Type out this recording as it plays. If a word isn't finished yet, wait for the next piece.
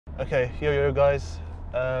Okay, yo guys,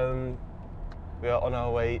 we are on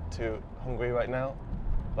our way to Hungary right now,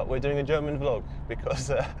 but we're doing a German vlog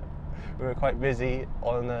because we were quite busy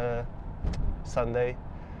on Sunday.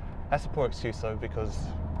 That's a poor excuse though, because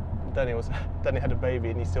Danny had a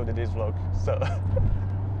baby and he still did his vlog, so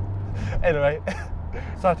anyway,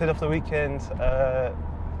 started off the weekend.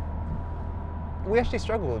 We actually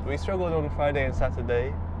struggled. We struggled on Friday and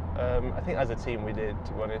Saturday. I think as a team we did,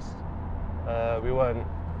 to be honest. We weren't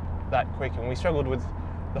that quick and we struggled with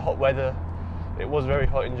the hot weather. It was very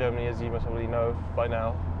hot in Germany, as you must probably know by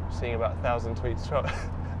now, seeing about 1,000 tweets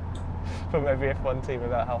from every F1 team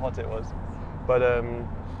about how hot it was. But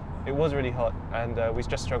it was really hot and we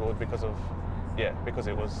just struggled because it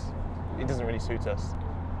doesn't really suit us.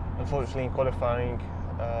 Unfortunately, in qualifying,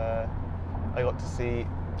 I got to see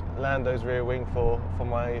Lando's rear wing for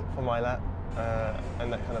my lap,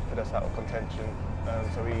 and that kind of put us out of contention.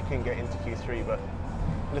 So we couldn't get into Q3. But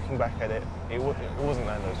looking back at it, it wasn't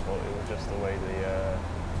Lando's fault. It was just the way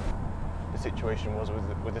the situation was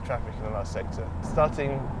with the traffic in the last sector.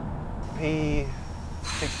 Starting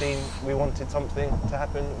P16, we wanted something to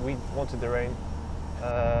happen. We wanted the rain,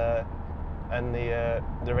 and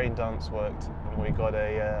the rain dance worked, and we got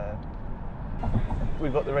the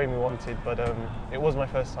rain we wanted. But it was my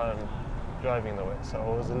first time driving the wet, so I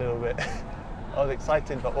was a little bit I was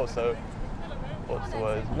excited, but also, what's the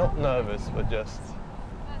word? Not nervous, but just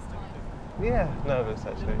nervous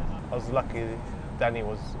actually. I was lucky. Danny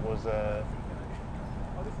was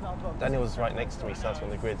right next to me, starting on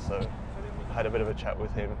the grid, so I had a bit of a chat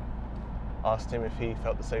with him. Asked him if he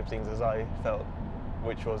felt the same things as I felt,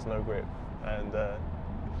 which was no grip, and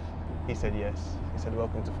he said yes. He said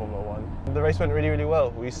welcome to Formula 1. The race went really well.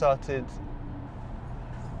 We started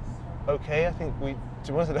okay. I think to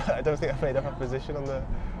be honest, I don't think I made up a position on the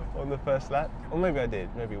first lap, or maybe I did,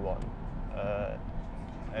 maybe one.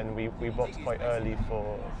 And we boxed quite early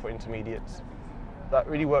for intermediates. That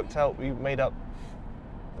really worked out. We made up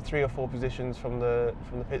 3 or 4 positions from the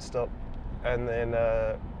pit stop, and then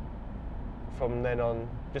from then on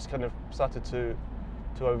just kind of started to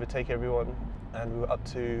overtake everyone, and we were up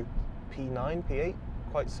to P9, P8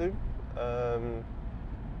 quite soon. And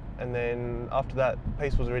then after that,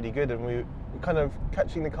 pace was really good, and we were kind of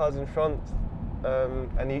catching the cars in front,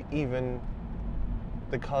 and even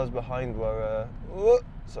the cars behind were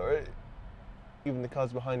even the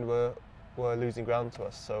cars behind were losing ground to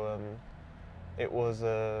us. So it was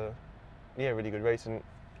a really good race, and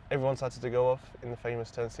everyone started to go off in the famous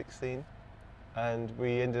turn 16, and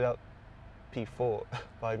we ended up P4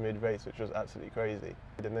 by mid-race, which was absolutely crazy.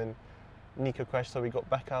 And then Nico crashed, so we got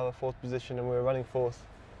back our 4th position, and we were running 4th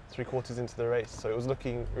 3/4 into the race, so it was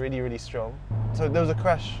looking really strong. So there was a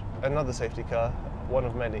crash, another safety car, one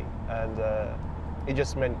of many, and it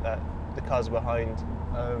just meant that the cars behind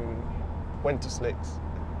went to slicks.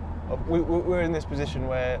 We're in this position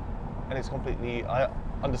where, and it's completely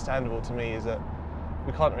understandable to me, is that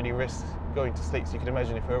we can't really risk going to slicks. You can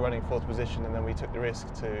imagine if we were running 4th position and then we took the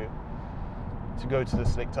risk to go to the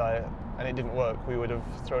slick tyre and it didn't work, we would have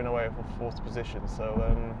thrown away a 4th position. So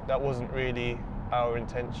that wasn't really our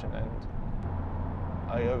intention, and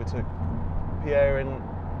I overtook Pierre and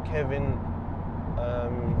Kevin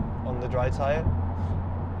on the dry tyre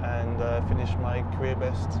and finished my career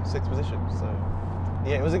best 6th position. So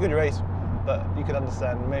yeah, it was a good race, but you could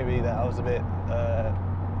understand maybe that I was a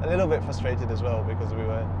little bit frustrated as well, because we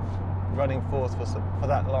were running 4th for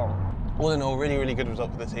that long. All in all, really good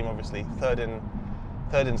result for the team. Obviously, third and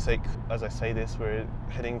 6th. As I say this, we're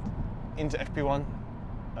heading into FP1.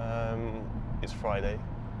 It's Friday,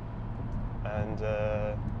 and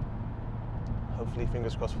hopefully,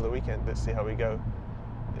 fingers crossed for the weekend. Let's see how we go.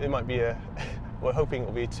 It might be we're hoping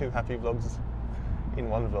it'll be 2 happy vlogs in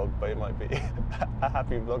one vlog, but it might be a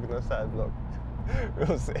happy vlog and a sad vlog.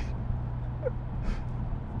 We'll see.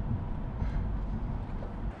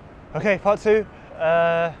 Okay, part 2.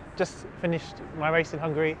 Just finished my race in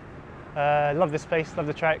Hungary. Love this place, love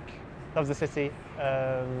the track, love the city.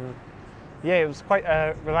 Yeah, it was quite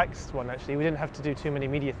a relaxed one actually. We didn't have to do too many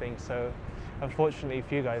media things, so unfortunately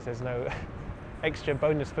for you guys there's no extra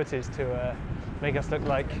bonus footage to make us look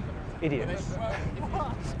like idiots.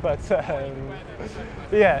 But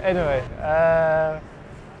yeah, anyway.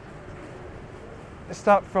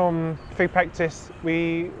 Start from free practice.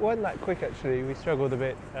 We weren't that quick actually, we struggled a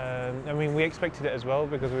bit. I mean, we expected it as well,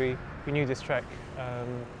 because we knew this track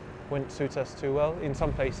wouldn't suit us too well in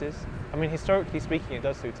some places. I mean, historically speaking, it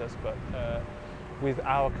does suit us, but with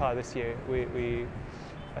our car this year,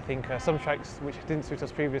 I think some tracks which didn't suit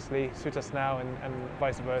us previously suit us now, and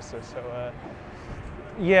vice versa. So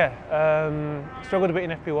Yeah, struggled a bit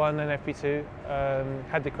in FP1 and FP2.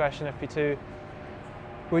 Had the crash in FP2,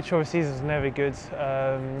 which obviously is never good.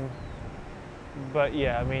 But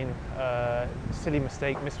yeah, I mean, silly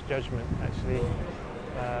mistake, misjudgment actually.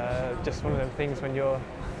 Just one of them things when you're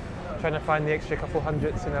trying to find the extra couple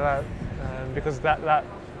hundredths in a lap, because that lap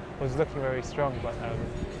was looking very strong, but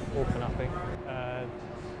all for nothing.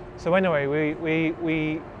 So anyway,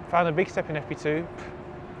 we found a big step in FP2,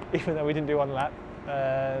 even though we didn't do one lap.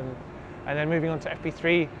 And then moving on to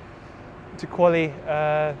FP3 to quali,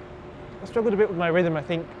 I struggled a bit with my rhythm, I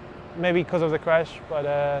think, maybe because of the crash,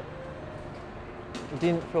 but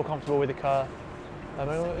didn't feel comfortable with the car.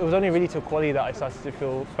 It was only really till quali that I started to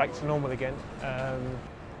feel back to normal again.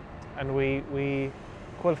 And we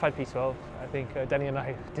qualified P12. I think Danny and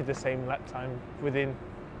I did the same lap time within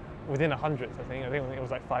a hundredth. I think it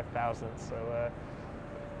was like 5,000. So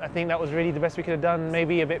I think that was really the best we could have done.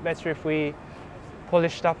 Maybe a bit better if we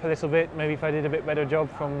polished up a little bit. Maybe if I did a bit better job,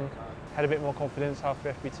 had a bit more confidence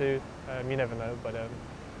after FP2. You never know. But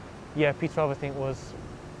yeah, P12 I think was,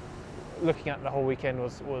 looking at the whole weekend,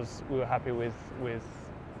 was we were happy with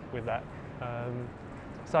that.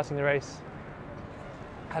 Starting the race,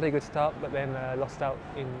 had a good start, but then lost out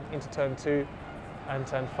into turn 2 and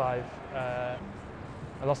turn 5. I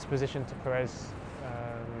lost the position to Perez,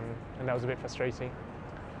 and that was a bit frustrating.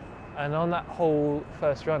 And on that whole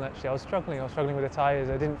first run, actually, I was struggling with the tyres.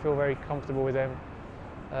 I didn't feel very comfortable with them.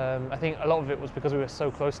 I think a lot of it was because we were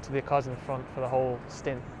so close to the cars in front for the whole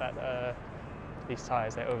stint that these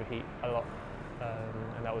tyres, they overheat a lot,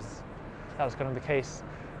 and that was kind of the case.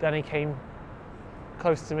 Danny came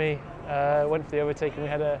close to me, went for the overtake, and we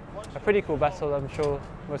had a pretty cool battle. I'm sure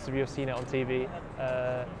most of you have seen it on TV.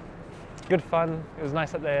 Good fun. It was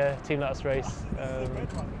nice that their team let us race.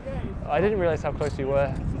 I didn't realise how close we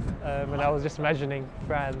were, and I was just imagining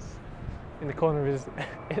Franz in the corner of his,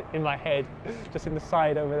 in my head, just in the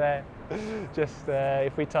side over there. Just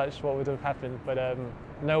if we touched, what would have happened? But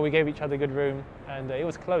no, we gave each other good room, and it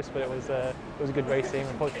was close, but it was a good racing.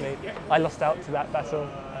 Unfortunately, I lost out to that battle.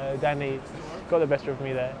 Danny got the better of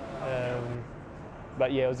me there,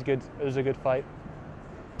 but yeah, it was a good fight.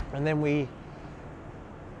 And then we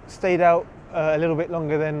stayed out a little bit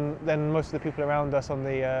longer than most of the people around us on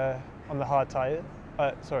the hard tyre.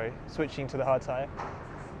 Switching to the hard tyre,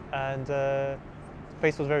 and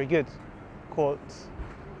pace was very good. Caught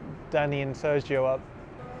Danny and Sergio up,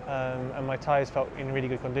 and my tyres felt in really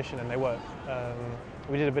good condition, and they were.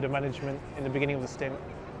 We did a bit of management in the beginning of the stint,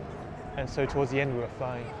 and so towards the end we were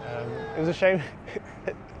flying. It was a shame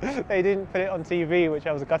they didn't put it on TV, which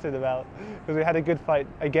I was gutted about, because we had a good fight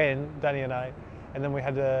again, Danny and I, and then we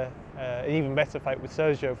had an even better fight with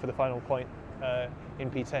Sergio for the final point in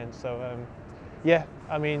P10. So yeah,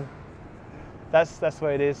 I mean, that's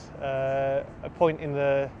where it is.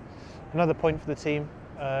 Another point for the team,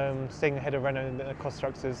 staying ahead of Renault in the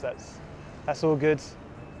constructors. That's all good,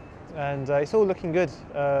 and it's all looking good.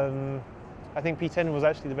 I think P10 was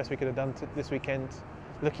actually the best we could have done this weekend,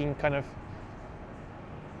 looking kind of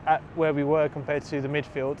at where we were compared to the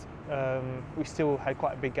midfield. We still had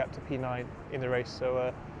quite a big gap to P9 in the race,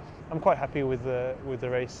 so I'm quite happy with the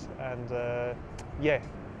race. And yeah,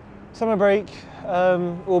 summer break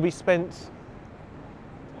will be spent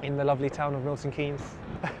in the lovely town of Milton Keynes.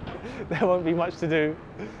 There won't be much to do.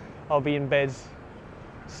 I'll be in bed,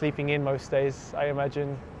 sleeping in most days, I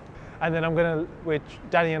imagine. And then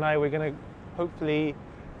Danny and I, we're gonna hopefully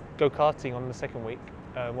go karting on the second week.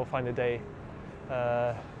 We'll find a day.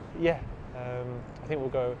 Yeah, I think we'll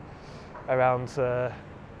go around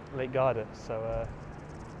Lake Garda. So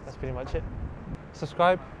that's pretty much it.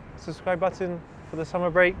 Subscribe button for the summer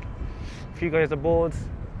break. If you guys are bored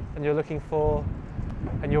and you're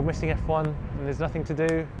missing F1 and there's nothing to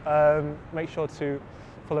do, make sure to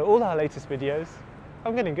follow all our latest videos.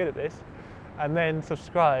 I'm getting good at this. And then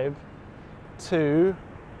subscribe to,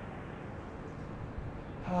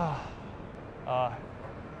 I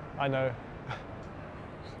know,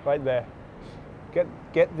 right there. Get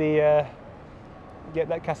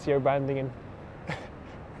that Casio branding in.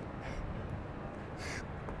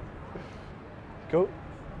 Cool.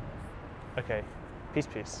 Okay.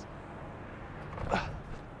 Peace.